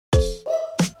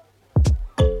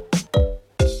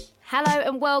Hello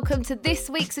and welcome to this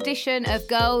week's edition of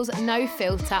Girls No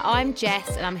Filter. I'm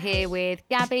Jess and I'm here with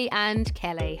Gabby and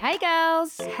Kelly. Hey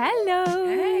girls. Hello.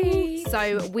 Hey.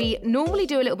 So we normally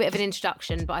do a little bit of an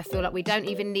introduction, but I feel like we don't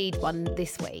even need one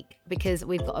this week because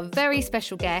we've got a very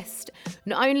special guest.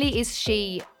 Not only is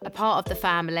she a part of the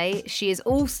family, she is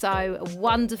also a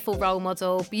wonderful role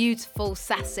model, beautiful,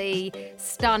 sassy,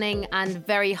 stunning and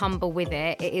very humble with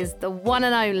it. It is the one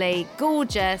and only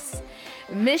gorgeous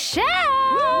Michelle.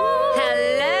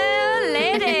 Hello,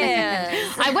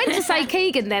 ladies. I went to say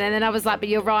Keegan then, and then I was like, but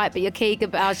you're right, but you're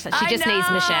Keegan. But she just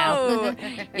needs Michelle.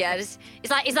 Yeah,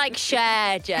 it's like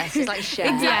Cher, Jess. It's like Cher.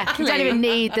 Yeah, you don't even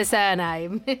need the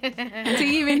surname. Do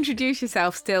you introduce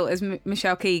yourself still as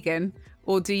Michelle Keegan,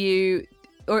 or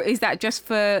is that just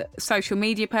for social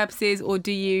media purposes, or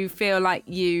do you feel like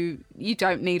you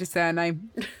don't need a surname?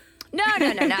 No.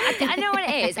 I know what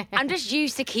it is. I'm just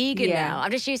used to Keegan now.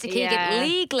 I'm just used to Keegan. Yeah.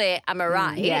 Legally, I'm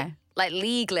right. Yeah. Like,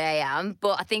 legally I am.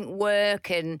 But I think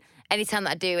work and anytime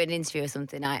that I do an interview or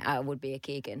something, I would be a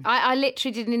Keegan. I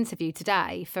literally did an interview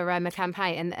today for a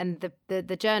campaign, and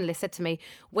the journalist said to me,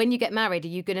 when you get married, are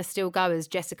you going to still go as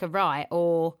Jessica Wright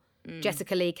or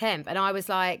Jessica Lee Kemp? And I was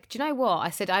like, do you know what? I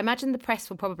said, I imagine the press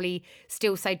will probably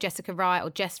still say Jessica Wright or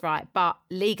Jess Wright, but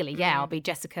legally, I'll be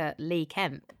Jessica Lee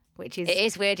Kemp. Which is It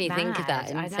is weird when you think of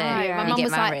that, I isn't know. it? Yeah. My When mum you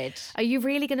was get married. like, are you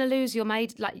really going to lose your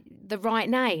the right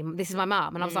name? This is my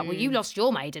mum. And I was like, well, you lost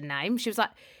your maiden name. She was like,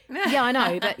 yeah, I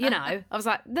know. But, I was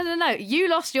like, no. You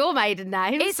lost your maiden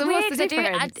name. It's so weird. what's the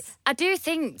difference? I do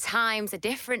think times are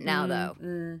different now,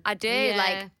 though. I do.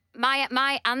 Yeah. Like,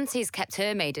 my auntie's kept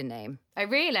her maiden name. Oh,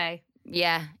 really?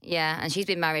 Yeah. And she's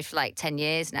been married for like 10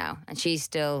 years now. And she's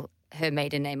still her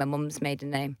maiden name, my mum's maiden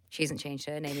name. She hasn't changed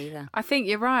her name either. I think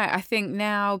you're right. I think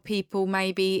now people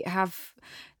maybe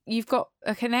you've got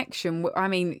a connection. I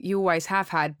mean, you always have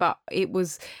had, but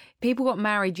people got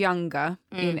married younger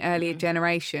in earlier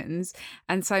generations.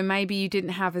 And so maybe you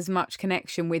didn't have as much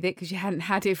connection with it because you hadn't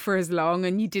had it for as long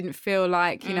and you didn't feel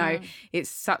like, it's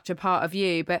such a part of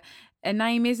you. But a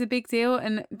name is a big deal,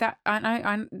 and that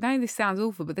I know this sounds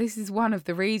awful, but this is one of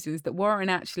the reasons that Warren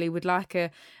actually would like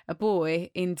a boy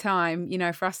in time,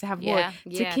 for us to have a boy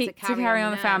to carry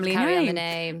on the family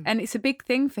name. And it's a big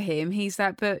thing for him. He's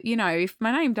like, but if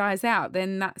my name dies out,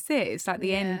 then that's it. It's like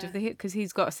the end of the hit because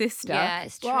he's got a sister. Yeah,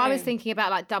 it's true. Well, I was thinking about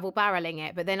like double barreling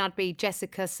it, but then I'd be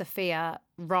Jessica Sophia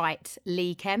Wright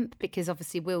Lee Kemp because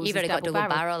obviously Will's You've already got double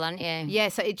barrel, haven't you? Yeah,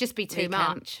 so it'd just be too Lee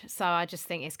Kemp. much. So I just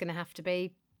think it's going to have to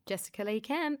be Jessica Lee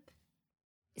Kemp.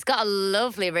 It's got a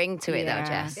lovely ring to it, Yeah. though,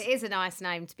 Jess. It is a nice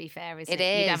name, to be fair, isn't it?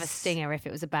 It You'd have a is. stinger if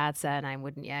it was a bad surname,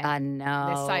 wouldn't you? I know.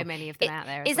 There's so many of them out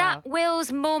there. Is that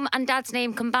Will's mum and dad's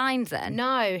name combined then?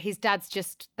 No, his dad's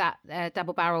just that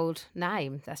double-barreled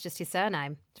name. That's just his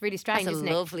surname. It's really strange, That's a isn't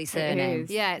it? lovely surname.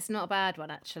 Yeah, it's not a bad one,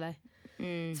 actually.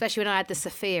 Especially when I had the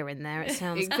Sophia in there. It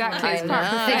sounds Exactly. I It's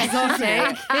quite know.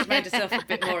 exotic. You made yourself a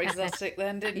bit more exotic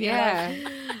then, didn't you? Yeah.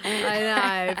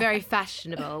 I know, very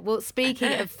fashionable. Well,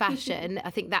 speaking of fashion,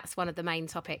 I think that's one of the main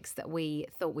topics that we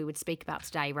thought we would speak about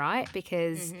today, right?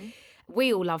 Because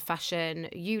we all love fashion,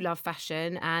 you love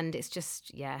fashion, and it's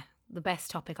just, the best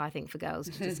topic, I think, for girls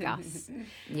to discuss.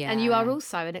 Yeah. And you are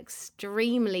also an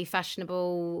extremely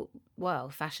fashionable,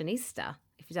 fashionista,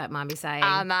 if you don't mind me saying.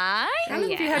 Am I? How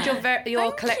long have you had your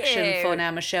Thank collection you. for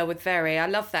now, Michelle, with Very? I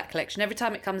love that collection. Every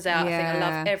time it comes out, I think I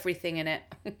love everything in it.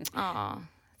 Oh,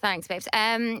 thanks, babes.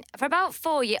 For about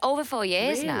over 4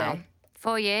 years now. Really?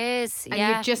 4 years. And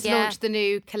yeah, you've just launched the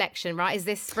new collection, right? Is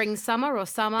this spring, summer or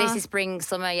summer? This is spring,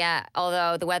 summer, yeah.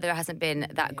 Although the weather hasn't been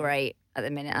that great at the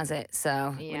minute, has it?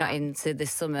 So we're not into the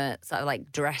summer sort of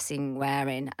like dressing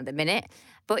wearing at the minute.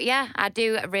 But yeah, I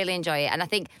do really enjoy it. And I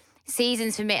think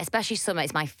seasons for me, especially summer,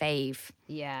 is my fave.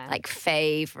 Yeah. Like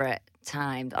favourite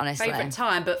time, honestly. Favourite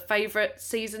time, but favourite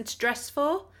season to dress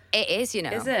for? It is,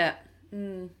 Is it?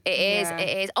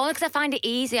 It is. Only because I find it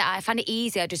easier. I find it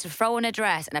easier just to throw on a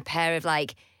dress and a pair of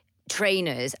like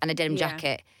trainers and a denim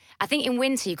jacket. I think in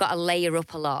winter you've got to layer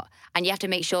up a lot and you have to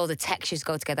make sure the textures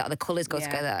go together or the colours go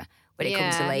together when it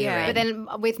comes to layering. But then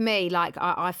with me, like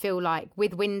I feel like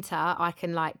with winter I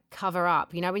can like cover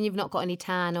up, when you've not got any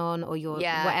tan on or you're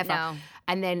whatever. No.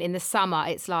 And then in the summer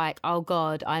it's like, oh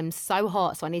God, I'm so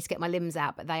hot, so I need to get my limbs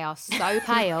out, but they are so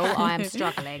pale, I am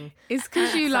struggling. It's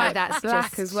because you So like that's black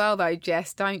just- as well, though,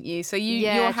 Jess, don't you? So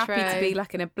Yeah, you're happy to true. be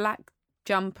like in a black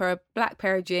jumper, a black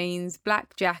pair of jeans,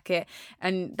 black jacket,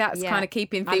 and that's Yeah. kind of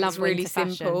keeping I things love really winter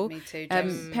fashion. simple. Me too,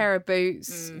 Jess. Pair of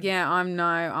boots. Yeah, I'm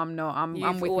not. I'm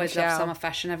You've with always Michelle. loved summer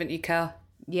fashion, haven't you, Kel?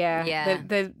 Yeah.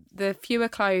 Yeah. The fewer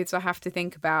clothes I have to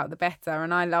think about, the better.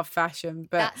 And I love fashion,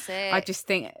 but That's it. I just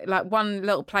think like one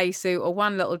little play suit or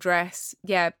one little dress,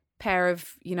 pair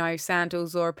of,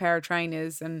 sandals or a pair of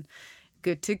trainers and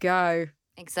good to go.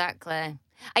 Exactly.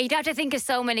 And you'd have to think of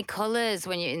so many colours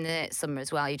when you're in the summer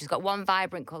as well. You just got one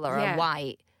vibrant colour or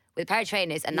white with a pair of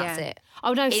trainers and that's it.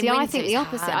 Oh no, see, I think the it's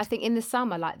opposite. hard. I think in the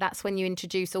summer, like that's when you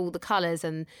introduce all the colours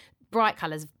and bright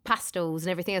colours, pastels and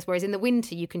everything else. Whereas in the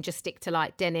winter, you can just stick to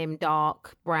like denim,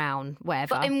 dark, brown,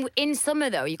 whatever. But in summer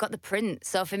though, you've got the print.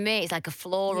 So for me, it's like a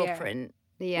floral print.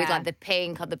 Yeah. With like the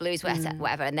pink or the blue sweater,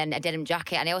 whatever, and then a denim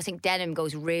jacket. And I always think denim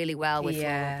goes really well with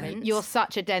floral prints. You're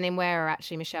such a denim wearer,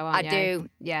 actually, Michelle, aren't you? I do.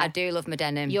 Yeah. I do love my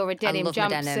denim. You're a denim I love my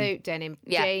jumpsuit, denim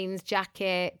jeans,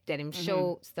 jacket, denim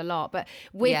shorts, the lot. But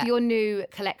with Yeah. your new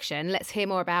collection, let's hear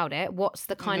more about it. What's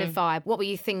the kind of vibe? What were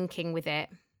you thinking with it?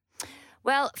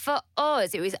 Well, for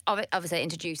us, it was obviously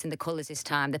introducing the colours this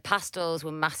time. The pastels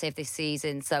were massive this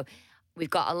season, so we've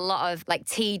got a lot of like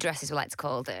tea dresses, we like to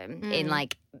call them, in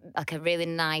like a really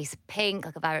nice pink,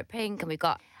 like a vibrant pink, and we've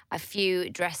got a few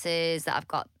dresses that I've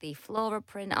got the floral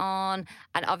print on,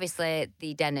 and obviously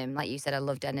the denim. Like you said, I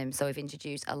love denim, so we've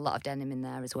introduced a lot of denim in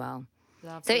there as well.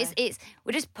 Lovely. So it's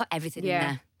we just put everything in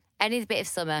there. Any bit of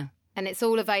summer. And it's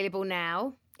all available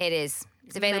now. It is.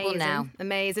 It's available now.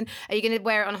 Amazing. Are you going to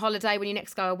wear it on holiday when you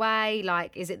next go away?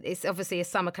 Like, it's obviously a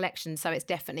summer collection, so it's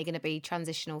definitely going to be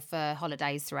transitional for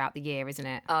holidays throughout the year, isn't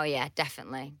it? Oh yeah,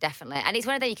 definitely. And it's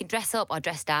one of those you can dress up or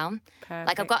dress down. Perfect.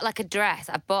 Like I've got like a dress.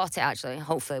 I bought it actually.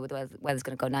 Hopefully, with the weather's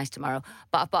going to go nice tomorrow.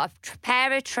 But I've bought a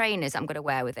pair of trainers I'm going to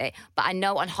wear with it. But I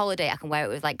know on holiday I can wear it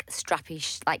with like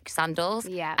strappy like sandals.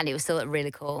 Yeah. And it will still look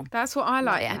really cool. That's what I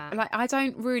like. Yeah. Like, I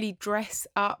don't really dress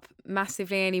up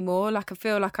massively anymore. Like, I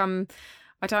feel like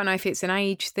I don't know if it's an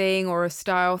age thing or a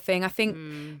style thing. I think,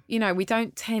 we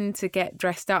don't tend to get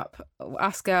dressed up,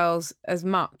 us girls, as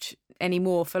much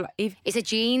anymore. For like, if It's a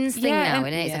jeans thing now,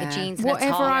 isn't it? It's like a jeans and a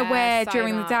whatever top. I wear so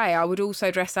during the much. day, I would also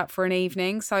dress up for an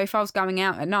evening. So if I was going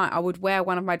out at night, I would wear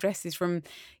one of my dresses from,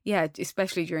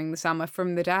 especially during the summer,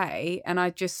 from the day, and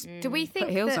I just Do we put think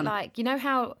heels that, on. like, you know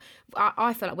how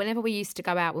I feel like whenever we used to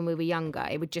go out when we were younger,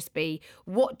 it would just be,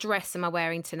 what dress am I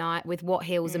wearing tonight with what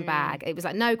heels and bag? It was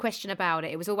like no question about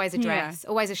it. It was always a dress,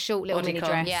 always a short little mini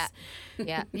Bodycon. dress.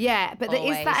 Yeah. Yeah, but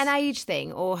is that an Always. age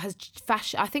thing, or has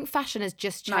fashion? I think fashion has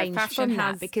just No, changed fashion from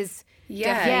that has- because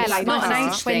Yeah, like it's not an mine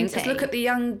age thing. 20. Because look at the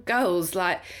young girls,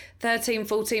 like 13,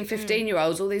 14,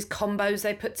 15-year-olds, all these combos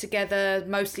they put together,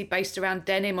 mostly based around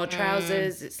denim or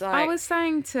trousers. It's like... I was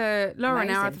saying to Lauren,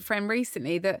 our Amazing. other friend,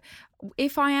 recently that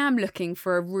if I am looking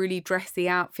for a really dressy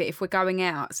outfit, if we're going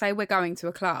out, say we're going to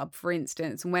a club, for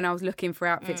instance, and when I was looking for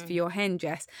outfits for your hen,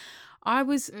 Jess, I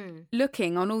was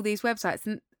looking on all these websites,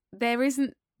 and there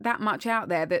isn't that much out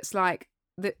there that's like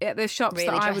the shops Really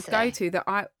that I would go dressy. to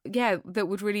that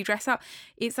would really dress up.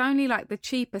 It's only like the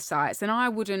cheaper sites, and I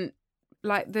wouldn't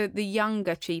like the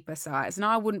younger cheaper sites, and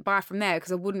I wouldn't buy from there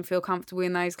because I wouldn't feel comfortable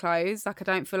in those clothes. Like, I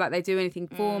don't feel like they do anything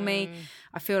for me.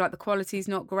 I feel like the quality's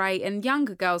not great, and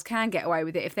younger girls can get away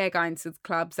with it if they're going to the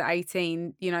clubs at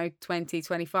 18, 20,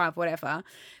 25, whatever.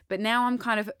 But now I'm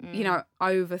kind of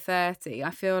over 30.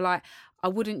 I feel like I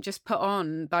wouldn't just put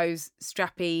on those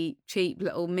strappy, cheap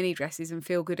little mini dresses and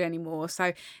feel good anymore.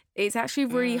 So it's actually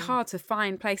really hard to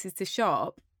find places to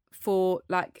shop for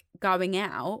like going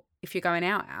out, if you're going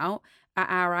out at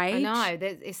our age. I know.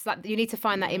 It's like you need to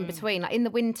find that in between. Like in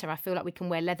the winter, I feel like we can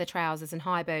wear leather trousers and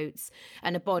high boots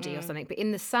and a body or something. But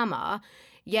in the summer,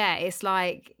 it's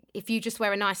like if you just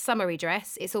wear a nice summery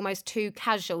dress, it's almost too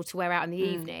casual to wear out in the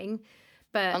evening.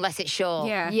 But Unless it's short.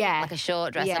 Yeah. Like a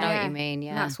short dress. I know what you mean.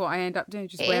 Yeah. And that's what I end up doing,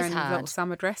 just It is wearing these little hard.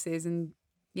 summer dresses and,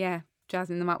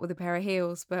 jazzing them up with a pair of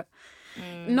heels. But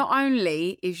not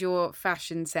only is your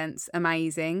fashion sense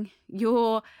amazing,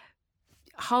 your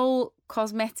whole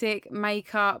cosmetic,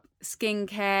 makeup,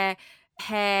 skincare,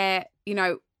 hair,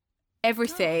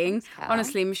 everything. thanks, Cal.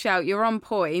 Honestly, Michelle, you're on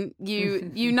point.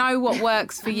 You know what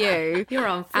works for you. You're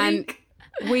on And fleek.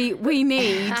 we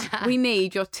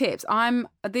need your tips.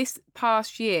 This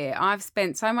past year I've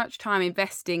spent so much time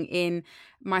investing in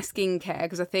my skincare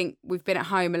because I think we've been at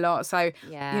home a lot. So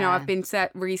I've been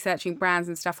researching brands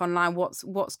and stuff online. What's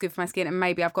good for my skin, and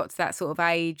maybe I've got to that sort of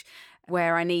age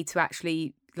where I need to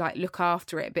actually like look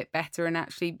after it a bit better and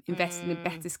actually invest in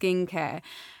better skincare.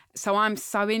 So I'm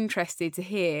so interested to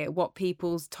hear what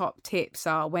people's top tips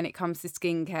are when it comes to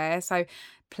skincare. So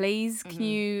please, can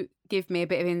you give me a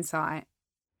bit of insight?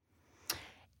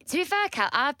 To be fair, Cal,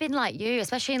 I've been like you,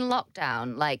 especially in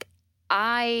lockdown. Like,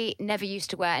 I never used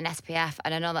to wear an SPF,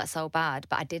 and I know that's so bad,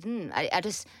 but I didn't. I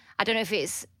don't know if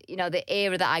it's, the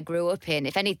era that I grew up in.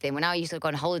 If anything, when I used to go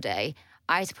on holiday,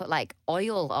 I had to put like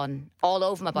oil on all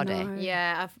over my body. No.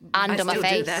 yeah, And on my still do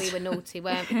face. that. we were naughty,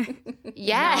 weren't we?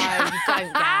 Yeah. No, you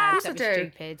don't, Gab. course That I was do.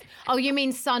 stupid. Oh, you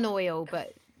mean sun oil,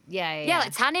 but Yeah,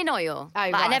 like tanning oil. Oh,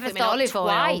 Like, right, I I never thought you meant thought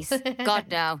olive twice. God,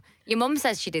 no. Your mum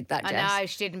says she did that, Jess. I know,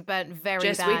 she didn't burn very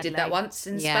Jess, badly. we did that once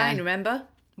in Yeah. Spain, remember?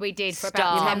 We did for Stop.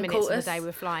 about Your 10 mum minutes caught of the us? day we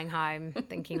were flying home,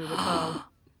 thinking we were cool.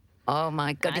 Oh,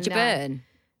 my God. Did you know. burn?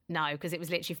 No, because it was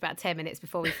literally for about 10 minutes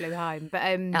before we flew home. But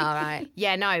All right.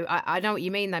 yeah, no, I know what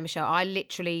you mean though, Michelle. I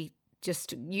literally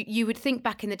just, you would think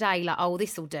back in the day, like, oh,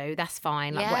 this'll do, that's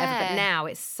fine, like whatever. But Yeah. now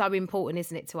it's so important,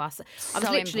 isn't it, to us? I was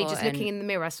So literally just important. looking in the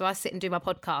mirror. So I sit and do my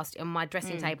podcast on my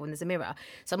dressing table and there's a mirror.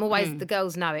 So I'm always, the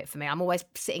girls know it for me. I'm always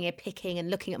sitting here picking and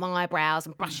looking at my eyebrows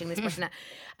and brushing this, brushing that.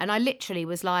 And I literally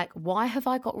was like, why have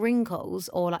I got wrinkles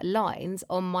or like lines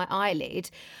on my eyelid?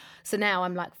 So now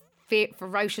I'm like,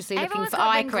 ferociously looking Everyone's for got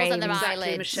eye wrinkles on cream. their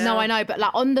eyelids. Michelle. No, I know, but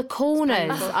like on the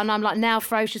corners, and I'm like now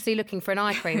ferociously looking for an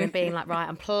eye cream and being like, right,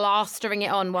 I'm plastering it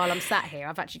on while I'm sat here.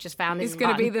 I've actually just found this. It's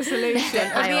going to be one. the solution.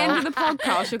 At the They end are. of the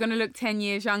podcast, you're going to look 10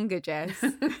 years younger, Jess.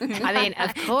 I mean,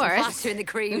 of course. Plastering the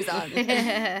creams on.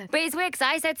 But it's weird because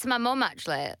I said to my mum,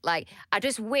 actually, like, I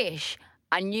just wish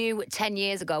I knew 10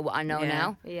 years ago what I know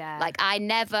now. Yeah. Like, I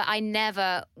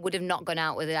never would have not gone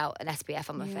out without an SPF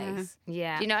on my face.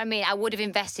 Yeah. Do you know what I mean? I would have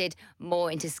invested more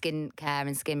into skincare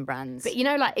and skin brands. But you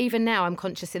know, like even now, I'm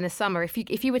conscious in the summer.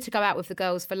 If you were to go out with the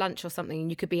girls for lunch or something, and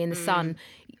you could be in the sun,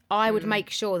 I would make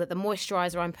sure that the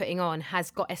moisturiser I'm putting on has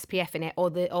got SPF in it, or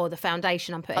the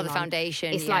foundation I'm putting on. the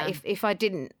foundation, It's yeah. like if I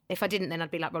didn't, then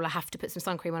I'd be like, well, I have to put some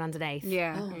sun cream on underneath.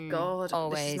 Yeah. Oh, God. This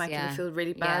Always, is making yeah. me feel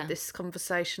really bad, Yeah. this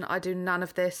conversation. I do none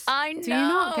of this. I know. Do you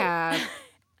not, Gab?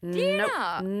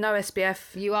 not? No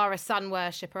SPF. You are a sun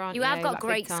worshipper, aren't you? You have got Like, big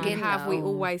great time. skin. Have we No.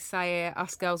 always say it?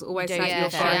 Us girls always do, say yeah, you're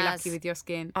very Jess. lucky with your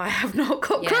skin. I have not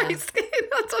got Yeah. great skin.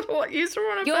 I don't know what you're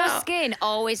on Your about. skin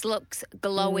always looks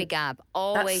glowy, Gab.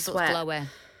 Always looks sweat. glowy.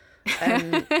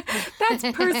 That's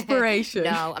perspiration.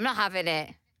 No, I'm not having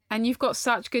it. And you've got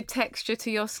such good texture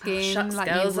to your skin. Shucks, like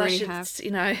girls, you I really should,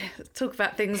 have. talk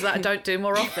about things that I don't do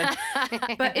more often.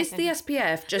 But is the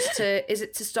SPF is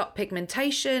it to stop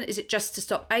pigmentation? Is it just to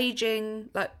stop aging?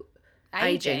 Like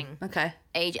Aging. Okay.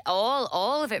 Age,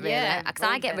 all of it really. Yeah, Because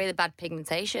all I of get it. really bad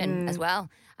pigmentation as well.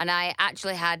 And I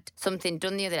actually had something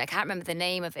done the other day. I can't remember the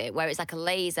name of it, where it's like a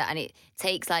laser and it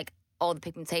takes like all the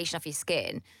pigmentation off your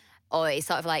skin. Or it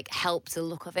sort of like helps the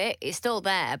look of it. It's still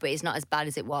there, but it's not as bad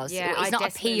as it was. Yeah, It's I not a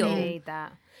desperately peel. need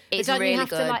that. It's but don't really you have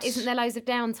good. to like? Isn't there loads of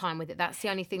downtime with it? That's the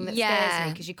only thing that scares Yeah.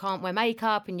 me because you can't wear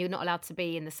makeup and you're not allowed to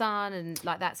be in the sun and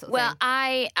like that sort of Well, thing.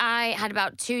 I had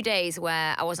about 2 days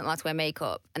where I wasn't allowed to wear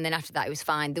makeup, and then after that it was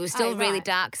fine. There was still Oh, really right.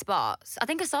 dark spots. I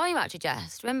think I saw you actually,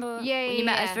 Jess. Remember Yeah, when yeah, you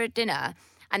met us yeah. for dinner,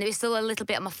 and there was still a little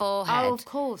bit on my forehead. Oh, of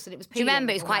course, and it was. Do you peeling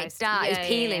remember? It was quite almost. dark. It Yeah, was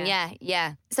peeling, yeah.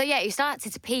 yeah. So yeah, it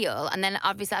started to peel, and then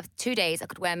obviously after 2 days I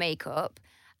could wear makeup,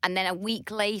 and then a week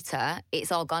later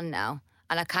it's all gone now,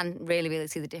 and I can really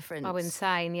see the difference. Oh,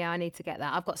 insane! Yeah, I need to get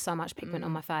that. I've got so much pigment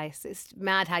on my face. It's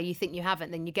mad how you think you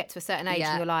haven't, then you get to a certain age Yeah.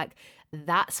 and you're like,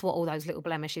 "That's what all those little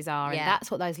blemishes are, and Yeah. that's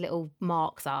what those little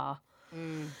marks are."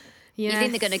 You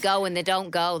think they're going to go and they don't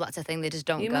go. That's the thing. They just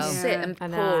don't You go. must sit and I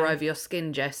know. pour over your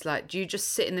skin, Jess. Like, do you just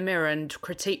sit in the mirror and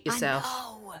critique yourself?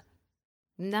 Oh.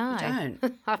 No,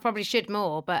 don't. I probably should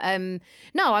more, but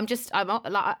no.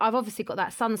 I've obviously got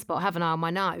that sunspot, haven't I, on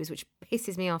my nose, which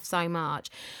pisses me off so much.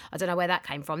 I don't know where that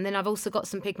came from. Then I've also got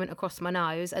some pigment across my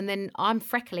nose, and then I'm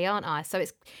freckly, aren't I? So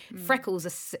it's freckles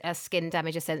are skin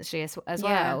damage essentially as Yeah.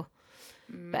 well.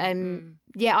 But,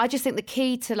 yeah, I just think the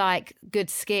key to like good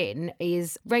skin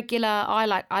is regular. I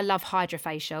love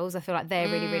hydrofacials. I feel like they're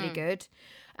really good,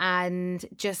 and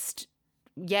just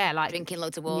like Drinking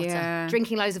loads of water. Yeah.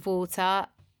 drinking loads of water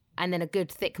and then a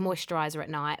good thick moisturiser at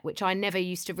night, which I never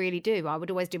used to really do. I would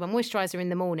always do my moisturiser in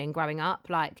the morning growing up,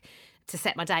 like to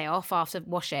set my day off after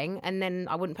washing, and then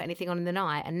I wouldn't put anything on in the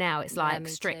night. And now it's like me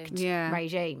too. strict Yeah.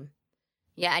 regime.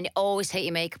 Yeah, and you always take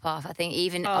your makeup off. I think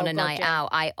even on a God, night yeah. out,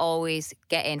 I always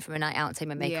get in from a night out and take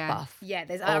my makeup Yeah. off. Yeah,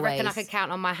 I reckon I Always. could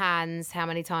count on my hands how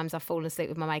many times I've fallen asleep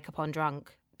with my makeup on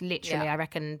drunk. Literally, Yeah. I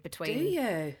reckon between. Do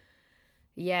you?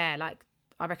 Yeah, like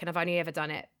I reckon I've only ever done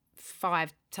it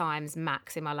 5 times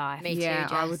max in my life. Me Yeah,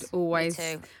 too, I would Jess. always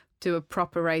Me too. do a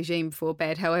proper regime before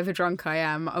bed. However drunk I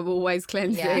am, I'm always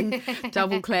cleansing,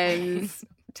 double cleanse,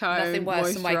 tone, Nothing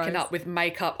worse than waking moisturise. up with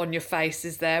makeup on your face,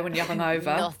 is there, when you're hungover?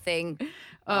 Nothing.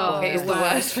 Oh, It is the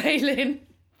worst feeling.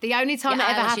 The only time Your that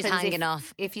ever eyelashes happens hanging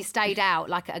off. if you stayed out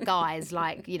like at a guy's,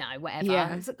 like, you know, whatever.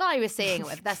 Yeah. It's a guy you were seeing or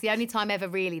whatever. That's the only time ever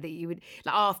really that you would,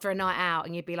 like after a night out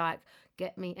and you'd be like,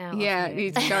 get me out. Yeah, of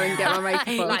need here. to go and get my makeup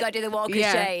You on. got to do the walk of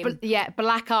Yeah. shame. Yeah,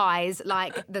 black eyes,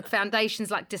 like the foundation's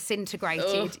like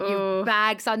disintegrated. Your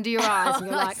bags under your eyes, and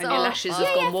you're like, And your oh, lashes yeah,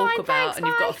 have gone yeah, fine, walkabout, thanks, and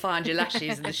you've got bye. to find your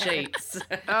lashes in the sheets.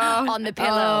 On the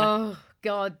pillow. Oh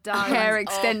God, don't. Hair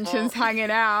extensions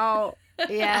hanging out.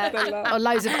 Yeah, or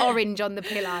loads of orange on the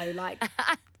pillow, like.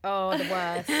 Oh, the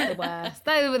worst.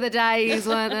 Those were the days,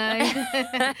 weren't they?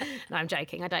 No, I'm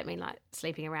joking. I don't mean like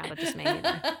sleeping around. I just mean,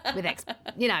 with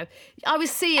I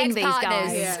was seeing these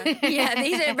guys. Yeah,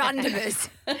 these are randomers.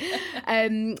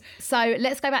 So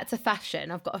let's go back to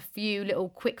fashion. I've got a few little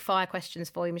quick fire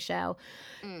questions for you, Michelle.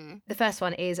 The first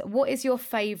one is, what is your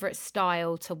favourite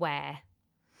style to wear?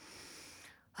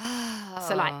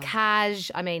 So like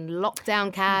cash,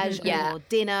 lockdown cash, or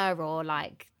dinner, or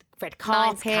like red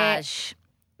carpet.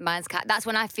 Mine's cash. That's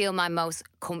when I feel my most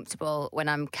comfortable, when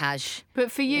I'm cash.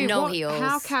 But for you, heels.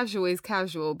 How casual is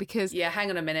casual? Because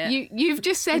hang on a minute. You've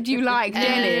just said you like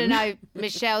denim. No.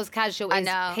 Michelle's casual is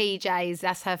PJs.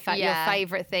 That's her your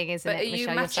favourite thing, isn't it? Are you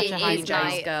Michelle, matching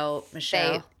PJs girl,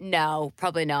 Michelle? No,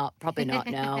 probably not.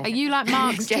 No. Are you like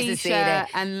Mark's t-shirt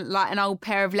and like an old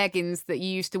pair of leggings that you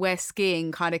used to wear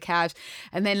skiing, kind of cash,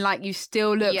 and then like you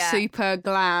still look super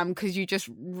glam because you just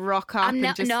rock up I'm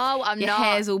not. Your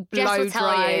hair's all blow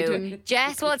dried.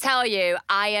 Jess will tell you,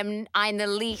 I'm the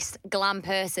least glam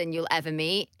person you'll ever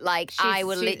meet. Like I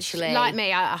will literally, like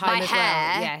me at home my as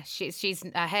hair, well. Yeah, she's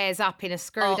her hair's up in a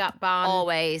screwed up bun.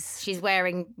 Always. She's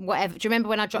wearing whatever. Do you remember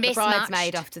when I dropped the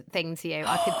bridesmaid off thing to you?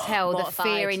 I could tell the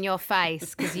fear in your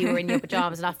face because you were in your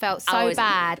pajamas, and I felt so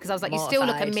bad because I was like, you still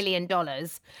look $1 million.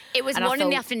 It was in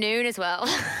the afternoon as well.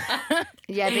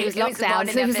 Yeah, but it was lockdown,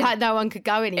 so it was like no one could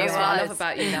go anywhere. That's what I love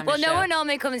about you now, well, Michelle. no one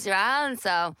normally comes around,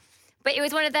 so. But it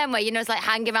was one of them where, it's like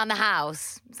hanging around the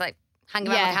house. It's like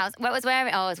hanging around the house. What was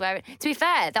wearing? I was wearing. To be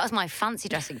fair, that was my fancy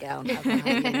dressing gown.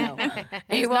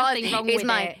 It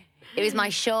was my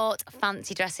short,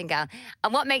 fancy dressing gown.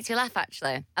 And what makes me laugh,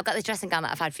 actually, I've got this dressing gown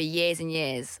that I've had for years and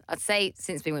years. I'd say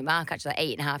since being with Mark, actually,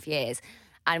 like 8.5 years.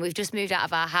 And we've just moved out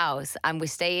of our house and we're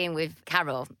staying with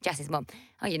Carol, Jess's mum.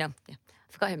 Oh, yeah.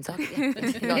 Forgot him talking.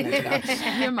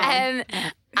 Your mum.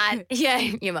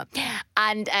 Your mum.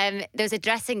 And there was a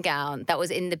dressing gown that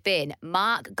was in the bin.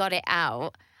 Mark got it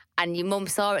out, and your mum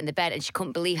saw it in the bed, and she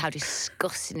couldn't believe how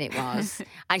disgusting it was.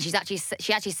 And she actually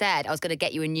said, "I was going to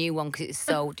get you a new one because it's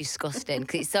so disgusting,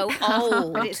 because it's so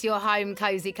old." But it's your home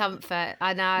cozy comfort.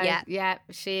 I know. Yeah,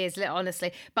 she is.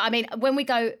 Honestly, but when we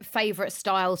go favourite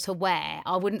style to wear,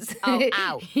 I wouldn't say.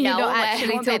 You're not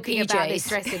actually talking about this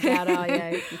dressing gown, are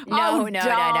you? No.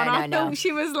 I thought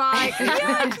she was like,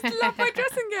 I just love my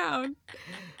dressing gown.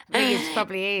 It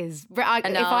probably is. If I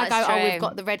go, we've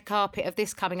got the red carpet of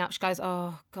this coming up, she goes,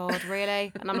 oh, God,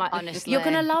 really? And I'm like, honestly, you're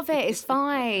going to love it. It's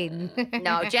fine.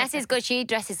 No, Jess is good. She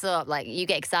dresses up. Like, you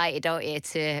get excited, don't you,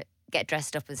 to get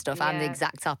dressed up and stuff. Yeah. I'm the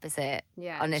exact opposite.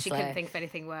 Yeah, honestly. She couldn't think of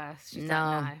anything worse. She's no,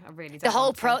 I really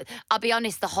don't. I'll be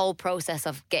honest, the whole process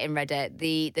of getting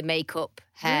ready, the makeup,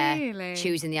 hair,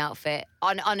 choosing the outfit.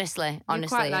 Honestly. You're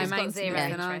quite low she's maintenance,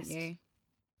 then, aren't you?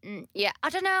 Yeah,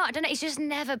 I don't know. It's just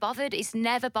never bothered. It's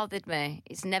never bothered me.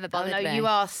 Me. You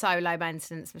are so low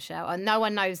maintenance, Michelle. And no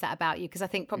one knows that about you, because I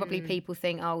think probably people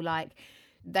think,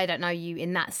 they don't know you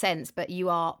in that sense, but you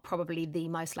are probably the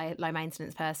most low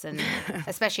maintenance person,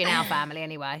 especially in our family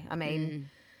anyway.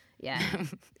 Yeah.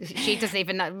 She doesn't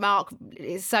even know. Mark,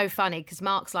 it's so funny because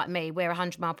Mark's like me. We're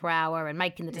 100 miles per hour and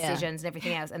making the decisions and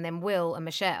everything else. And then Will and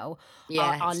Michelle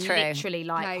are literally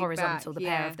like horizontal, the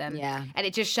pair of them. Yeah. And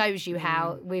it just shows you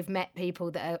how we've met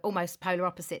people that are almost polar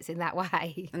opposites in that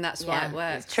way. And that's why it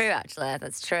works. It's true, actually.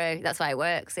 That's true. That's why it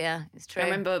works. Yeah, it's true. I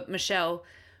remember, Michelle,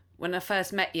 when I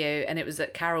first met you, and it was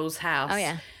at Carol's house. Oh,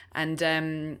 yeah.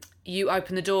 And you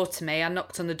opened the door to me. I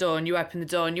knocked on the door and you opened the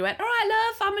door and you went, all right,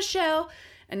 love, I'm Michelle.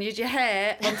 And you had your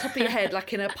hair on top of your head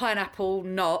like in a pineapple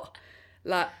knot,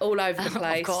 like all over the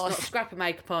place. Not a scrap of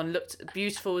makeup on, looked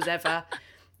beautiful as ever,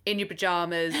 in your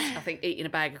pyjamas, I think eating a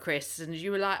bag of crisps. And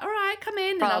you were like, all right, come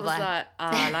in. Probably. And I was like,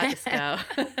 I like this girl.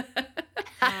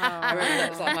 I remember that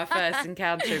was like my first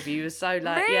encounter of you. You were so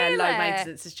really? Low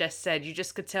maintenance, as Jess said. You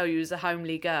just could tell you was a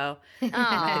homely girl.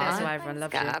 That's why everyone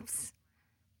loved you.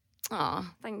 Oh,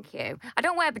 thank you. I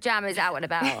don't wear pajamas out and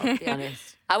about, to be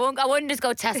honest. I wouldn't just go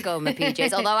Tesco in my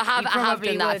PJs, although I have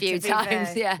done that a few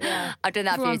times. Yeah. I've done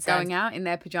that a few times. Going out in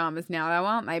their pajamas now, though,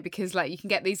 aren't they? Because you can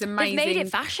get these amazing made it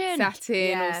fashion.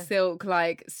 Satin or silk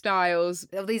styles.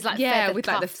 These with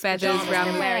the feathers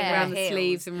around the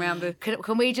sleeves and around the.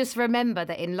 Can we just remember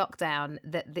that in lockdown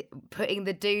that putting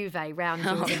the duvet round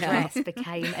your dress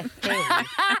became a thing?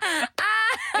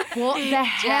 What the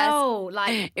hell?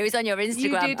 It was on your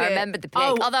Instagram. I remember the pic.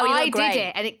 Oh, although you look great.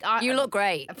 Did it, and you look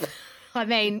great. I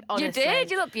mean, honestly. You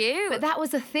did. You look beautiful. But that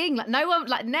was the thing. Like, no one,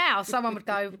 like now, someone would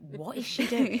go, what is she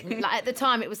doing? Like, at the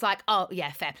time, it was like, oh,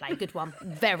 yeah, fair play. Good one.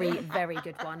 Very, very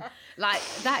good one. Like,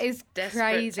 that is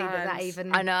crazy that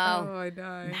even. I know. Oh, I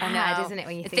know. Mad, isn't it,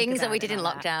 when you The think things that about we it did in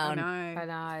like that? lockdown. I know.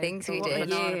 I know. Things we What a did.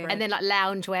 year. And then like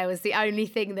loungewear was the only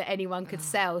thing that anyone could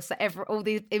sell. So all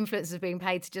these influencers were being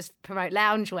paid to just promote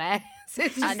loungewear. So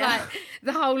it's just like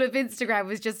the whole of Instagram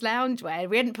was just loungewear.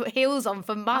 We hadn't put heels on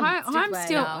for months.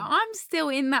 I'm still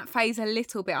in that phase a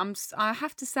little bit. I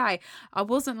have to say, I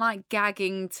wasn't like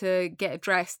gagging to get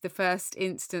dressed the first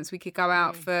instance we could go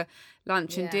out for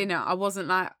lunch and dinner. I wasn't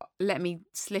like, let me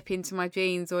slip into my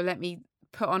jeans or let me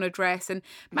put on a dress, and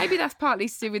maybe that's partly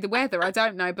to do with the weather, I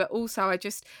don't know, but also I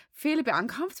just feel a bit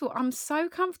uncomfortable. I'm so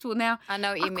comfortable now. I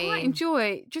know what you mean. I quite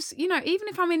enjoy just, even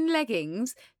if I'm in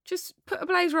leggings, just put a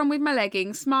blazer on with my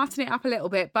leggings, smarten it up a little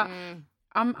bit, but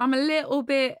I'm a little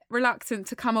bit reluctant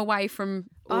to come away from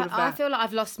all of that. I feel like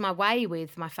I've lost my way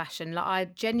with my fashion. Like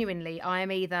I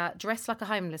am either dressed like a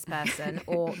homeless person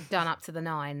or done up to the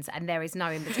nines, and there is no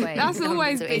in between. That's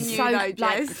always been you though,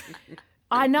 Jess.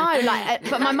 I know, like,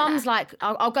 but my mum's like,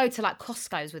 I'll go to like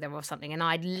Costco's with her or something, and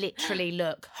I'd literally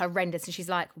look horrendous. And she's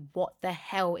like, "What the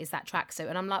hell is that tracksuit?"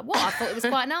 And I'm like, "What? I thought it was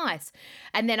quite nice."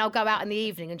 And then I'll go out in the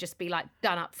evening and just be like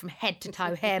done up from head to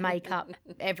toe, hair, makeup,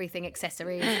 everything,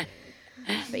 accessories.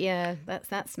 But yeah,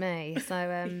 that's me.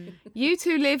 So you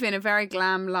two live in a very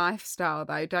glam lifestyle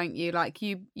though, don't you? Like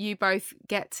you both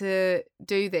get to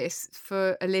do this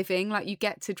for a living. Like you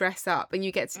get to dress up and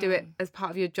you get to do it as part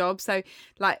of your job. So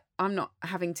like I'm not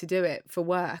having to do it for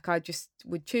work. I just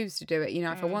would choose to do it,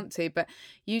 if I want to. But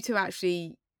you two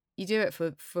actually, you do it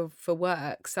for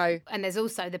work. So, and there's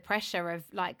also the pressure of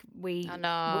like I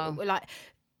know. like.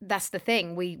 That's the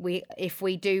thing. We if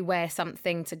we do wear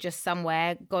something to just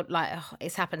somewhere,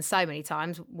 it's happened so many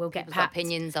times. We'll get packed.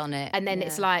 Opinions on it, and then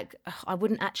it's like I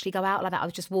wouldn't actually go out like that. I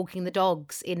was just walking the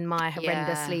dogs in my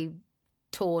horrendously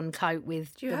torn coat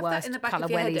with the worst colour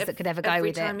wellies that could ever go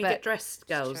with it. Every time you get dressed,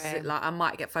 girls, is it like I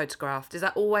might get photographed? Is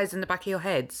that always in the back of your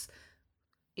heads?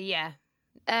 Yeah.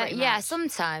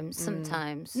 Sometimes.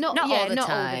 Not all the not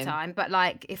time. all the time, but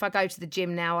like if I go to the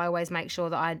gym now, I always make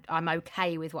sure that I'm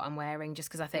okay with what I'm wearing, just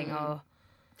because I think,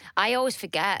 I always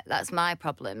forget. That's my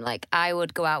problem. Like I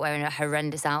would go out wearing a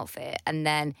horrendous outfit, and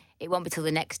then it won't be till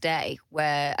the next day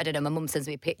where I don't know. My mum sends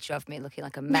me a picture of me looking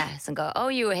like a mess, and go, "Oh,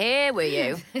 you were here, were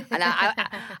you?" And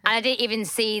I didn't even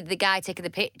see the guy taking the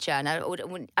picture, and I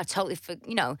totally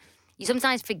You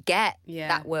sometimes forget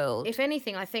that world. If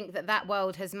anything, I think that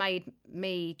world has made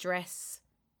me dress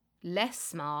less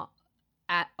smart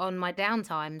on my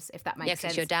downtimes, if that makes sense. Yeah,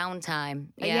 because your downtime.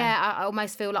 Yeah, I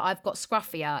almost feel like I've got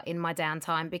scruffier in my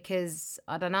downtime because,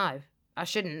 I don't know, I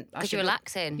shouldn't. Because you're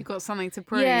relaxing. You've got something to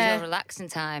prove. Yeah. It's your relaxing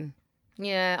time.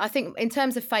 Yeah, I think in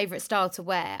terms of favourite style to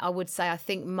wear, I would say I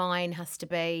think mine has to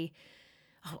be...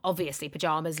 obviously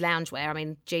pyjamas, loungewear. I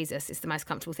mean, Jesus, it's the most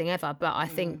comfortable thing ever. But I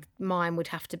think mine would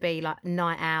have to be like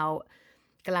night out,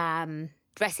 glam.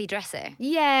 Dressy.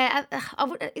 Yeah,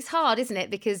 it's hard, isn't it?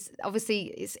 Because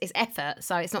obviously it's effort,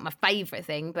 so it's not my favourite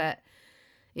thing. But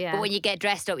yeah. But when you get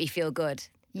dressed up, you feel good.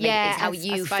 Yeah, it's how I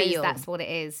you suppose feel. That's what it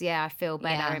is. Yeah, I feel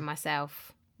better in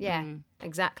myself. Yeah,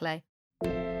 exactly.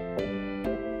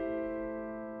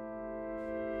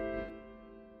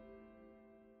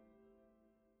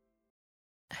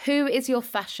 Who is your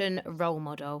fashion role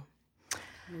model?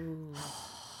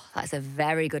 That's a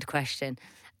very good question.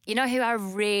 You know who I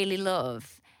really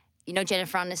love? You know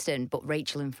Jennifer Aniston, but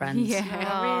Rachel and Friends.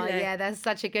 Yeah, really? Yeah, that's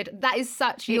such a good. That is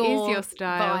such it your, is your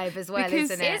style vibe as well,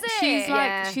 because isn't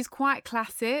it? She's quite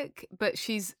classic, but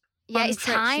she's it's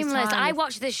timeless. I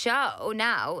watched the show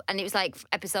now, and it was like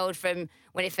episode from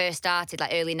when it first started,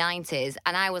 like early 90s,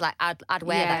 and I was like, I'd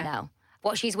wear that now.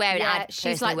 What she's wearing, I'd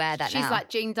personally wear that now. She's like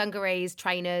jean dungarees,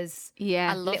 trainers,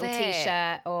 I love little it.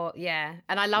 T-shirt,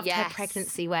 and I loved her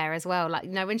pregnancy wear as well.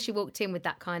 Like, when she walked in with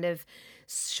that kind of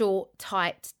short,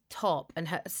 tight top, and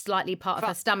her slightly part of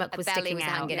her stomach was belly sticking was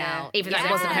out, hanging out. even though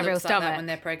it wasn't her real Looks like that stomach. when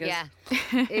they're pregnant.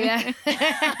 Yeah.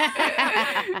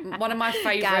 One of my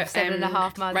favourite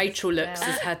 7.5 months. Rachel looks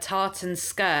is her tartan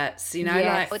skirts,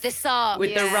 like with the sock,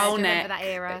 with the roll neck. That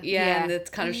era. And the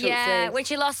kind of short sleeves. when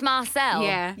she lost Marcel.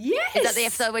 Yeah. Yes. Is that the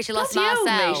episode where she lost Bloody hell,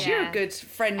 Marcel? Mish, you're a good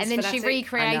friend. And then she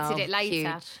recreated I know, it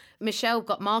later. huge. Michelle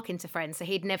got Mark into Friends, so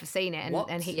he'd never seen it,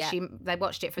 and they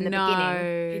watched it from the No.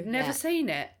 beginning. You'd never seen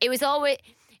it. It was always.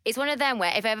 It's one of them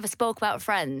where if I ever spoke about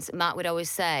Friends, Mark would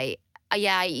always say, "Oh,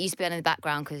 yeah, I used to be on in the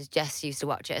background because Jess used to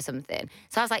watch it or something."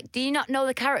 So I was like, "Do you not know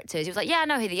the characters?" He was like, "Yeah, I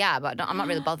know who they are, but I'm not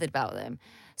really bothered about them."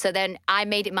 So then I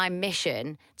made it my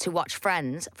mission to watch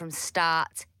Friends from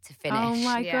start to finish. Oh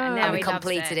my Yeah, God. now And we he loves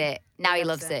completed it. it. Now he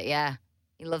loves loves it. Yeah,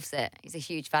 he loves it. He's a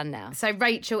huge fan now. So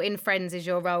Rachel in Friends is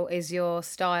your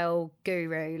style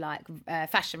guru, like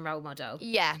fashion role model.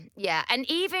 Yeah, yeah. And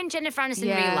even Jennifer Aniston in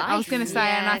real Yeah, life. I was going to say,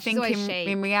 and Yeah, I she's think always chic.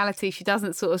 in reality, she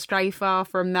doesn't sort of stray far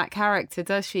from that character,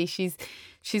 does she?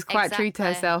 She's quite true to Exactly.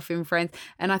 herself in Friends,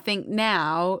 and I think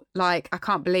now, like, I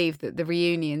can't believe that the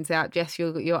reunion's out. Jess,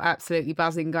 you're absolutely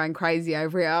buzzing, going crazy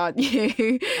over it, aren't you?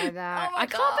 I know. my I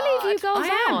can't believe you girls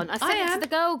I am. aren't. I sent I it to am. the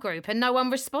girl group and no one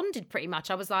responded pretty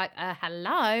much. I was like,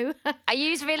 hello. Are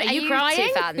you really? Are you two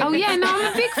crying? fans? Oh yeah, no,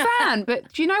 I'm a big fan.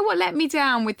 But do you know what let me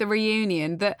down with the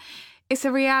reunion? That it's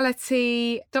a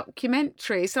reality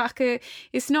documentary. It's like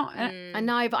it's not. I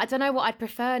know, but I don't know what I'd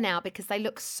prefer now because they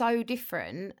look so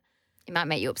different. It might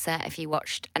make you upset if you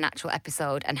watched an actual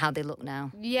episode and how they look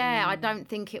now. Yeah, I don't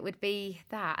think it would be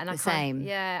that. And I The can't- same.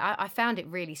 Yeah, I found it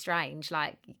really strange.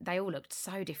 Like they all looked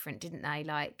so different, didn't they?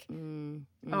 Like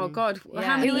Oh God, Yeah.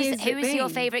 how many Who years is your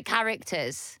been? favourite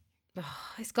characters?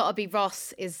 it's got to be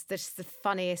Ross. Is just the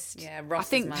funniest. Yeah, Ross I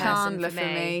think is my Chandler for for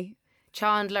me. me.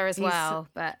 Chandler as well,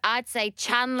 but I'd say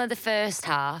Chandler the first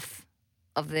half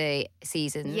of the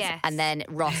seasons, Yes. and then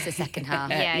Ross the second half.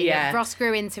 yeah, Yeah. Ross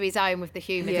grew into his own with the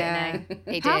humour, Yeah. didn't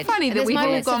he? He How did. funny And that there's we've all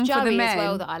moments gone of for Joey the men. as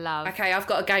well that I love. Okay, I've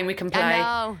got a game we can play. I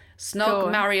know. Go Snog,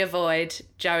 on. marry, avoid,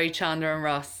 Joey, Chandler and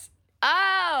Ross.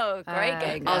 Oh, great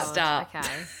game. I'll God, start.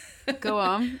 Okay. Go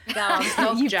on. Go on. Snog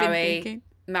You've been Joey, thinking.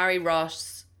 marry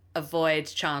Ross, avoid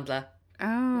Chandler.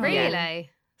 Oh, Really?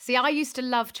 See, I used to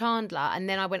love Chandler and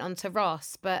then I went on to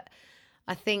Ross, but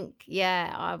I think,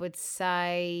 yeah, I would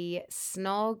say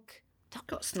Snog. I've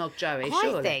got Snog Joey, I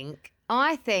surely.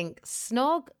 think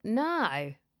Snog,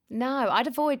 no. No, I'd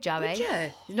avoid Joey. Would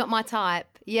you? He's not my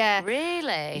type. Yeah.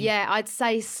 Really? Yeah, I'd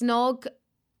say Snog,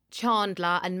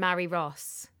 Chandler, and marry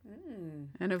Ross.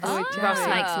 and avoid Joey. Ross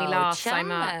makes me laugh so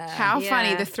Chandler. much. How funny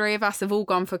Yeah. the three of us have all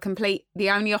gone for the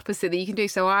only opposite that you can do.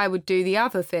 So I would do the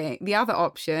other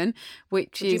option,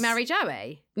 which Would is you marry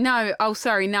Joey? No, oh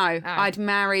sorry, no. Oh. I'd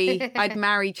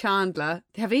marry Chandler.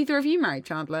 Have either of you married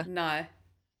Chandler? No.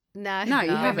 No. No,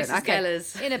 you haven't. Mrs. Okay.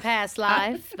 Gellers. In a past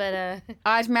life, but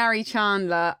I'd marry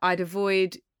Chandler. I'd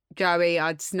avoid Joey.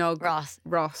 I'd snog Ross.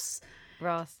 Ross.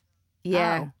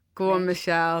 Yeah. Oh. Go on,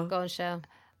 Michelle. Go on, Shell.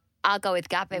 I'll go with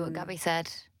Gabby, what Gabby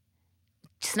said.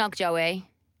 Snog Joey,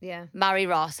 Yeah. marry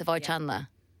Ross, avoid Chandler.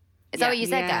 Is that what you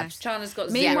said, Yeah. Gabs? Chandler's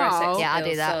got Meanwhile- zero sex Yeah, I'll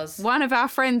appeal, do that. soz. One of our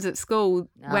friends at school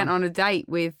Oh. went on a date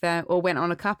with, or went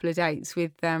on a couple of dates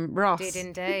with Ross. Did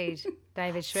indeed.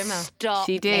 David Schwimmer. Stop.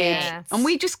 She did. Yeah. And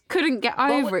we just couldn't get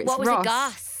over it. What was Ross. it,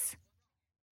 Gus?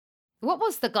 What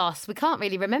was the goss? We can't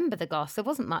really remember the goss. There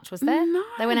wasn't much, was there? No.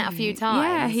 They went out a few times.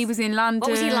 Yeah, he was in London. What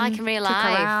was he like in real took her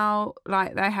life? out,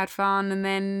 like they had fun, and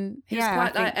then He was yeah,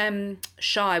 quite I think- like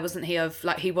shy, wasn't he? Of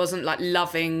like he wasn't like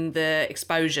loving the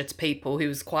exposure to people. He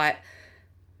was quite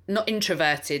not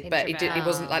introverted, but he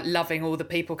wasn't like loving all the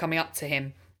people coming up to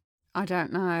him. I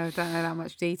don't know. I don't know that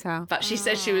much detail. But she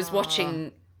said she was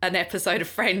watching an episode of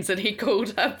Friends and he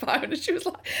called her phone and she was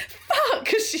like, fuck,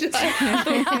 because she like thought,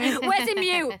 Where's the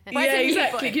mute? Where's yeah, the mute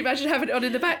exactly. button? Can you imagine having it on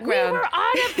in the background?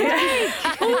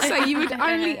 Also, you would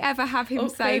only ever have him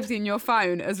saved in your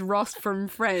phone as Ross from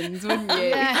Friends, wouldn't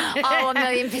you? Oh,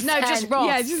 1,000,000%. No, just Ross.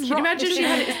 Yeah, just Can you imagine if she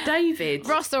had it as David?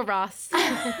 Ross or Russ.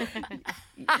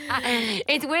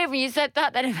 It's weird when you said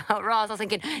that then about Ross. I was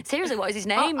thinking, seriously, what is his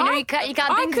name? you can't I think of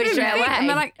it couldn't straight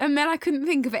think, away. and then I couldn't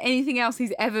think of anything else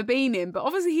he's ever been in. But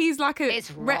obviously, he's like a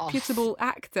It's Ross. reputable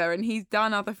actor, and he's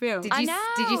done other films. Did you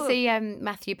know. see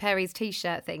Matthew Perry's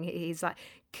T-shirt thing? He's like,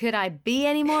 could I be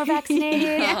any more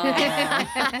vaccinated?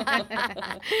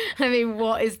 I mean,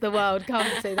 what is the world come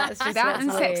to? That's just That what's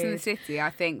and Sex and the weird. City, I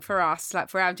think, for us, like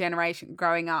for our generation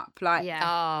growing up, like Yeah.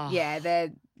 Oh. yeah,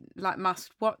 they're like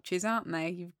must watches, aren't they?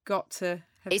 You've got to.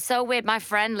 Have... It's so weird. My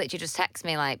friend literally just texted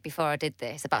me like before I did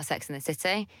this about Sex and the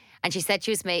City, and she said she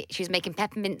was making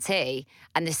peppermint tea,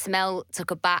 and the smell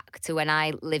took her back to when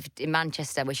I lived in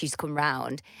Manchester, where she used to come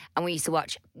round, and we used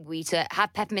to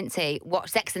have peppermint tea,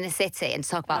 watch Sex and the City, and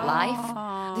talk about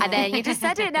life. And then you just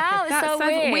said it now. It's That's so so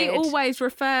weird. we always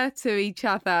refer to each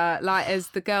other like as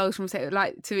the girls from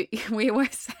like to we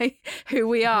always say who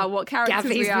we are, what characters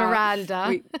Gabby's we are.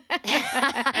 Miranda.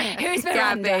 Who's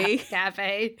Miranda? Gabby.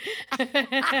 Gabby.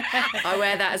 I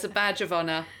wear that as a badge of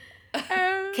honour.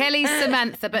 Kelly's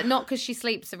Samantha, but not because she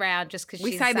sleeps around, just because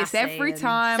We she's say this sassy every and-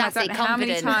 time. I Sassy, don't know how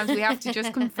many confident. times we have to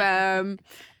just confirm.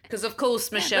 Because of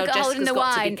course Michelle Look at holding Jessica's the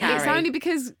got to wine. be Carrie. It's only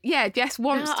because Jess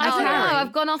wants No, to I don't know. carry.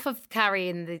 I've gone off of Carrie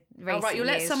in the recent right, you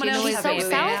let years. someone She else annoys have so it.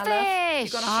 me.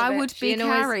 selfish. I would She be annoys-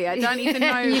 Carrie. I don't even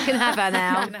know. You can have her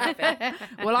now.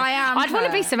 Well, I am. I'd want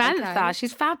to be her. Samantha. Okay.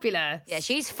 She's fabulous. Yeah,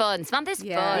 she's fun. Samantha's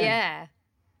Yeah. fun. Yeah.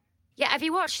 Yeah, have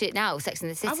you watched it now, Sex and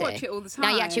the City? I watch it all the time.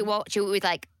 Now you actually watch it with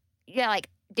like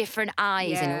different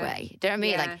eyes in a Yeah. way. Do you know what I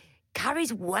mean? Yeah. Like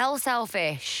Carrie's well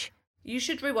selfish. You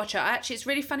should rewatch it. Actually, it's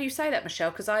really funny you say that,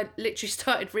 Michelle, because I literally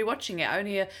started rewatching it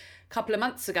only a couple of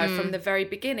months ago from the very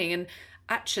beginning, and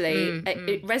actually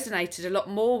it resonated a lot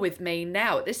more with me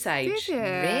now at this age. Did it?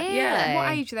 Really? Yeah.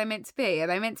 What age are they meant to be? Are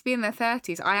they meant to be in their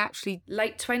 30s? I actually...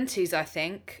 Late 20s, I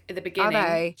think, at the Are beginning.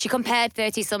 they? She compared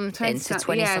 30-something to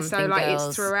 20-something Yeah, so like girls.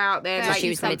 it's throughout their... So like, she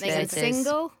was something and mid-30s.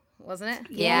 single, wasn't it?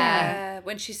 Yeah.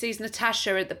 When she sees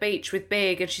Natasha at the beach with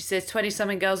Big, and she says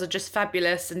 20-something girls are just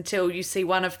fabulous until you see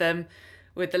one of them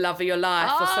with the love of your life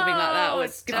or something like that. Oh,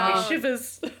 it's giving me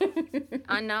shivers.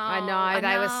 I know. I know.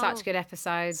 They were such good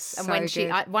episodes. And when So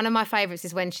good. one of my favourites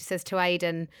is when she says to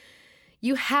Aidan,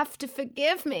 "You have to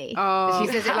forgive me." Oh.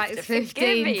 She says it like to forgive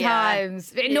 15 me, yeah.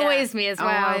 times. It annoys me as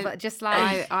well, but just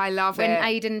like I love when it.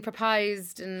 Aidan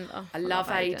proposed, and I love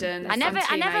Aidan. I never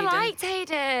Aidan. liked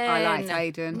Aidan. I liked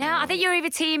Aidan. No, I think you're either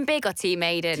Team Big or Team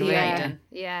Aidan. Team really. Aidan.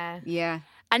 Yeah. Yeah.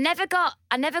 I never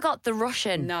got the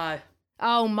Russian. No.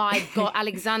 Oh my God,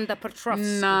 Alexander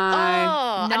Petrovsky. No.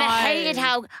 Oh, and I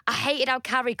No. hated how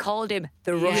Carrie called him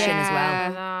the Russian as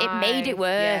well. Yeah. It made it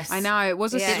worse. Yes. I know. It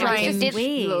was a Yeah, it was strange just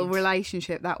little weird.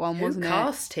 relationship, that one, Who wasn't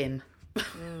cast him? it?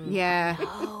 Yeah.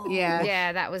 Yeah.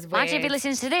 Yeah, that was weird. Imagine if he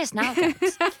listens to this now.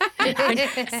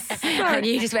 And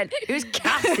you just went, who's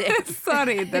casting?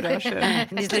 Sorry, the Russian. And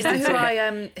just You know listened who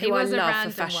to it. He I was a love for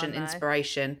random fashion one, though.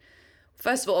 inspiration?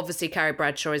 First of all, obviously, Carrie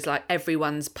Bradshaw is like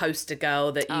everyone's poster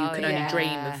girl that you can only dream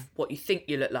yeah. of what you think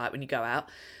you look like when you go out.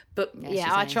 But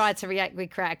Yeah, I tried to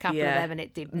recreate a couple of them and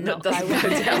it did not go doesn't go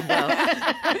well. down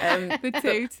well. The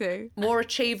tutu. More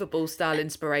achievable style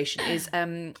inspiration is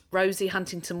Rosie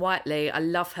Huntington Whiteley. I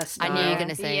love her style. I knew you were going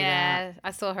to say Yeah,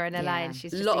 I saw her in LA Yeah. and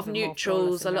she's A just lot of even more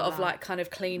neutrals, flawless a in lot real of life. like kind of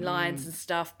clean lines and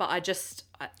stuff. But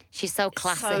She's so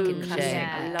classic, so isn't classic. she?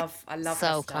 Yeah. I love So her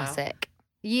style. classic.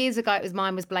 Years ago,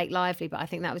 mine was Blake Lively, but I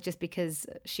think that was just because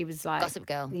she was like Gossip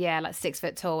Girl. Yeah, like 6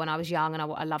 foot tall, and I was young, and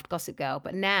I loved Gossip Girl.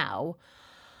 But now,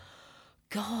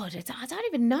 God, I don't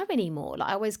even know anymore. Like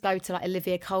I always go to like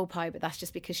Olivia Colpo, but that's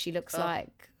just because she looks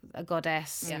like a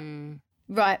goddess. Yeah.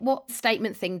 Right. What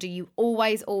statement thing do you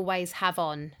always have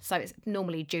on? So it's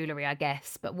normally jewellery, I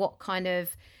guess. But what kind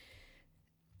of,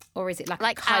 or is it like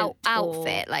a coat or-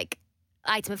 outfit, like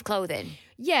item of clothing.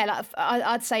 Yeah, like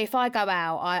I'd say if I go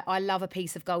out, I love a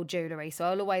piece of gold jewellery. So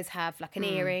I'll always have like an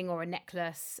earring or a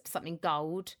necklace, something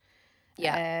gold.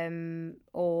 Yeah.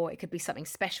 Or it could be something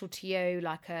special to you,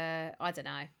 like I don't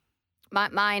know.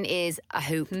 Mine is a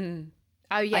hoop.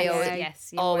 Oh yeah, I always- yes.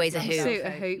 You always a love hoop. yourself Suit a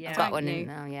hoop. Yeah. I've got Don't one you? in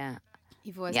now, yeah.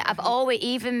 You've always Yeah, got I've a hoop. always,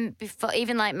 even before,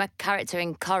 even like my character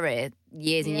in Corrie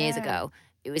years and years Yeah. ago,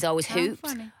 it was always How hoops.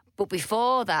 funny. But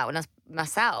before that, when I was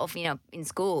myself, in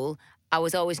school, I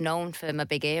was always known for my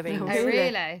big earrings. Oh, Oh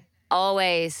really?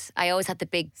 Always. I always had the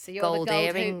big So you're gold the gold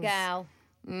earrings. hoop gal.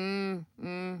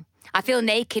 I feel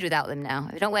naked without them now.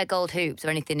 If I don't wear gold hoops or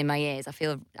anything in my ears, I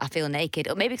feel naked.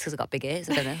 Or maybe it's because I've got big ears.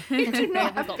 I don't know. You do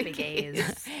not have got big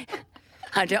ears.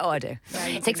 I do. I do.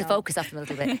 It takes the focus off them a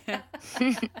little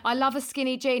bit. I love a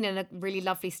skinny jean and a really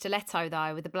lovely stiletto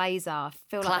though with a blazer. I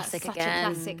feel Classic like that's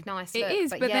again. such a classic, nice It look. is,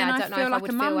 but yeah, then I I don't know feel if I like would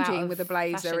a feel mum out jean of with a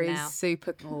blazer fashion is now.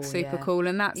 super yeah. cool,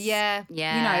 and that's Yeah,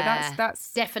 Yeah.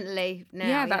 that's definitely.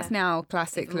 Now, that's now a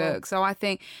classic Even more. look. So I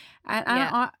think, and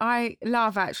Yeah. I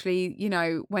love actually,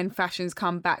 when fashions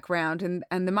come back round,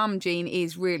 and the mum jean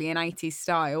is really an 80s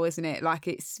style, isn't it? Like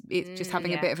it's just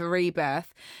having a yeah. bit of a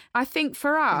rebirth. I think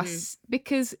for us,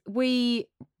 because we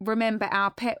remember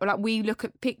our pet, like we look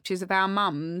at pictures of our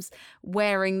mums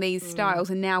wearing these styles,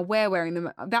 and now we're wearing them.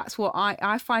 That's what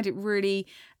I find it really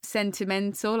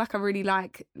sentimental. Like I really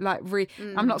like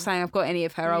I'm not saying I've got any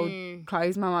of her old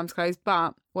clothes, my mum's clothes,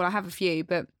 but I have a few,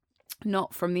 but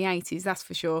not from the 80s, that's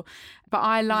for sure. But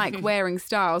I like wearing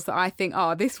styles that I think,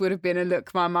 this would have been a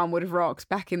look my mum would have rocked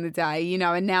back in the day,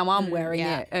 and now I'm wearing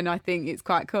yeah. it, and I think it's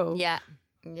quite cool. Yeah.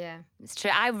 Yeah. It's true.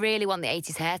 I really want the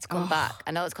 80s hair to come back.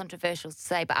 I know it's controversial to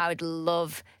say, but I would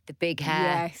love the big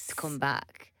hair Yes. to come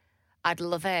back. I'd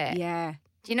love it. Yeah.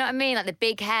 Do you know what I mean? Like the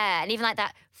big hair and even like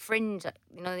that fringe.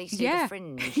 They used to do Yeah. the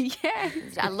fringe. Yeah.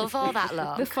 I love all that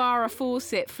look. The Farrah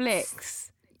Fawcett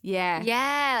flicks. Yeah.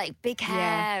 Yeah, like big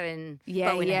hair Yeah. and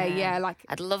Yeah, bow in yeah, hair. yeah. Like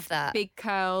I'd love that. big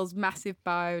curls, massive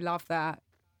bow. Love that.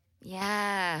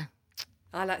 Yeah.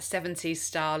 I like 70s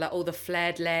style, like all the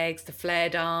flared legs, the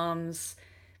flared arms.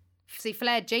 See,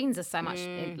 flared jeans are so much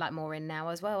like more in now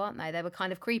as well, aren't they? They were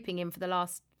kind of creeping in for the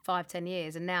last 5-10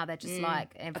 years, and now they're just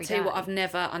like every I'll tell you what day. I've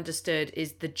never understood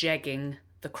is the jegging.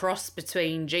 The cross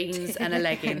between jeans and a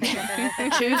legging.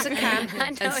 Choose a camp I know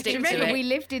and what stick you Do you to remember it. we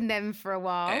lived in them for a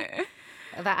while?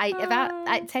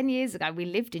 About 10 years ago, we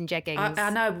lived in jeggings. I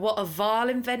know, what a vile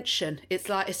invention. It's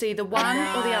like, it's either one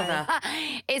or the other.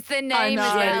 It's the I name know,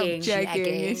 as well. jegging.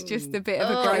 It's just a bit of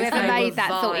a gross Whoever name. made that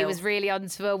thought he vile. was really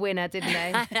onto a winner, didn't he?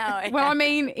 I know. Well, I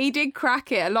mean, he did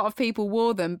crack it. A lot of people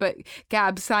wore them. But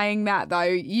Gab, saying that, though,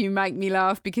 you make me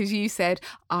laugh because you said,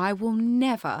 I will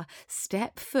never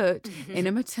step foot in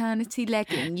a maternity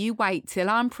legging. You wait till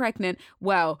I'm pregnant.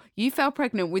 Well, you fell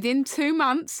pregnant within 2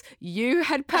 months. You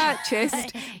had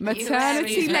purchased maternity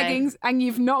Excuse me. leggings and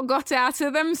you've not got out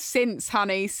of them since,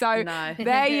 honey. So No.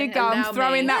 there you go. Allow I'm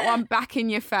throwing me. that one back in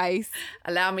your face.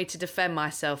 Allow me to defend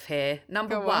myself here.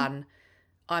 Number Go on. one,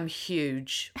 I'm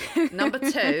huge. Number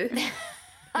two,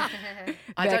 I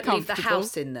They're don't leave the comfortable.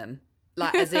 house in them.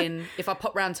 Like, as in, if I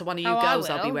pop round to one of you Oh, girls,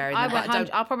 I I'll be will. wearing them. But I don't,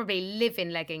 I'll probably live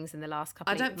in leggings in the last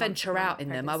couple I of don't months venture of my out in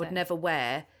them. I would pregnancy. never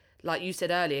wear, like you said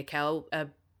earlier, Kel, a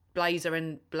blazer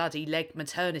and bloody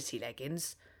maternity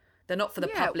leggings. They're not for the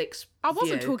Yeah, public's I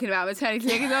wasn't view. talking about maternity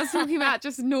leggings. I was talking about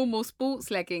just normal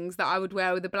sports leggings that I would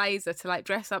wear with a blazer to like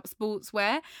dress up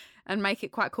sportswear and make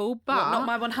it quite cool. But Not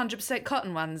my 100%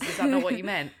 cotton ones. Is that not what you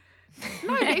meant?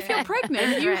 no, but if you're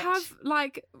pregnant, you have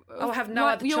like I have no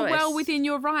other you're well choice. within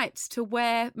your rights to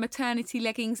wear maternity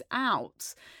leggings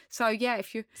out. So yeah,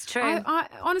 if you, It's true. I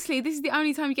honestly, this is the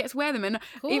only time you get to wear them, and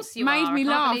course it you made are. me I can't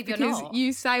laugh believe you're because not.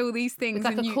 you say all these things With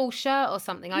like and a you, cool shirt or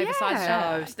something, oversized Yeah.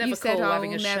 No, shirt. it's never You said, cool "Oh,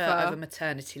 having a shirt never." over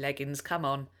maternity leggings. Come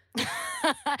on.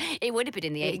 It would have been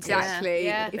in the 80s. exactly.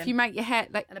 Yeah. If you make your hair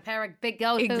like And a pair of big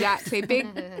gold hoops. exactly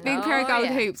big pair of Oh, gold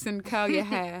yeah. hoops and curl your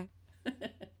hair.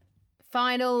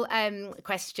 Final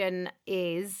question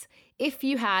is, if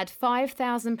you had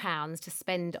 £5,000 to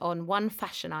spend on one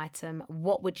fashion item,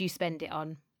 what would you spend it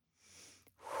on?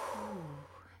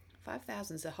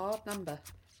 5,000 is a hard number.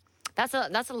 That's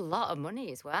a lot of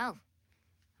money as well.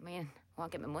 I mean, I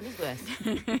won't get my money's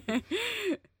worth.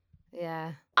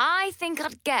 Yeah. I think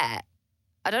I'd get,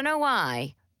 I don't know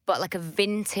why, but like a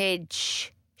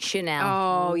vintage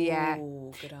Chanel. Oh yeah.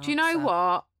 Ooh, good Do you know answer.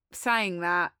 what? Saying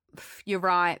that, you're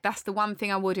right. That's the one thing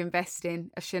I would invest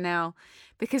in, a Chanel,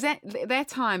 because they're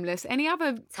timeless. Any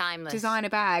other Timeless. designer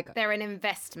bag, They're an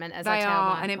investment, as I they tell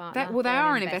are my partner. they They're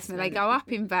are an investment. They go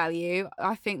up in value.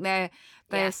 I think they're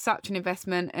Yeah. such an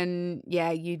investment, and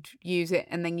yeah, you'd use it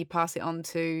and then you pass it on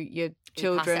to your You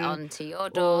children, pass it on to your or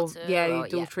daughter. your or,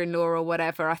 daughter-in-law or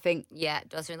whatever. I think. Yeah,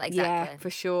 daughter, exactly. Yeah, for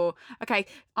sure. Okay,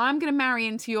 I'm going to marry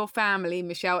into your family,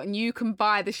 Michelle, and you can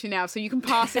buy the Chanel so you can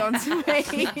pass it on to me.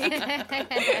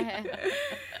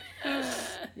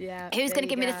 Yeah. Who's going to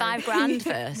give me the $5,000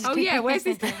 first? Oh, yeah, where's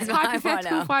this That's what I wanna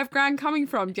hypothetical know. $5,000 coming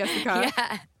from, Jessica?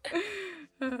 Yeah.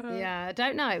 Yeah, I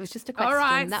don't know. It was just a question. All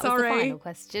right, that sorry. was the final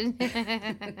question.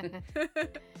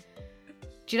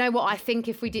 Do you know what I think?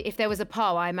 If there was a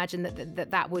poll, I imagine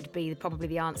that would be probably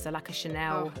the answer, like a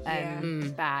Chanel Oh, yeah.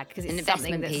 bag, because An it's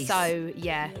something investment that's piece.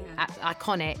 so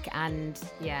iconic and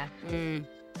yeah.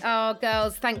 Oh,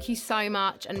 girls, thank you so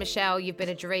much, and Michelle, you've been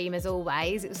a dream as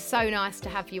always. It was so nice to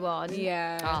have you on.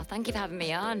 Yeah. Oh, thank you for having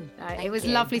me on. Thank It was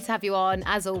you. lovely to have you on,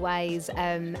 as always.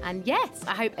 And yes,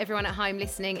 I hope everyone at home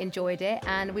listening enjoyed it.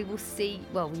 And we will see,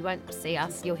 well, you won't see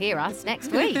us, you'll hear us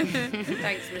next week.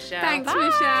 Thanks, Michelle. Thanks,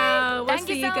 Michelle. We'll Thank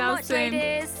see you so girls much, soon.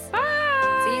 ladies.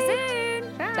 Bye. See you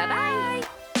soon. Bye-bye.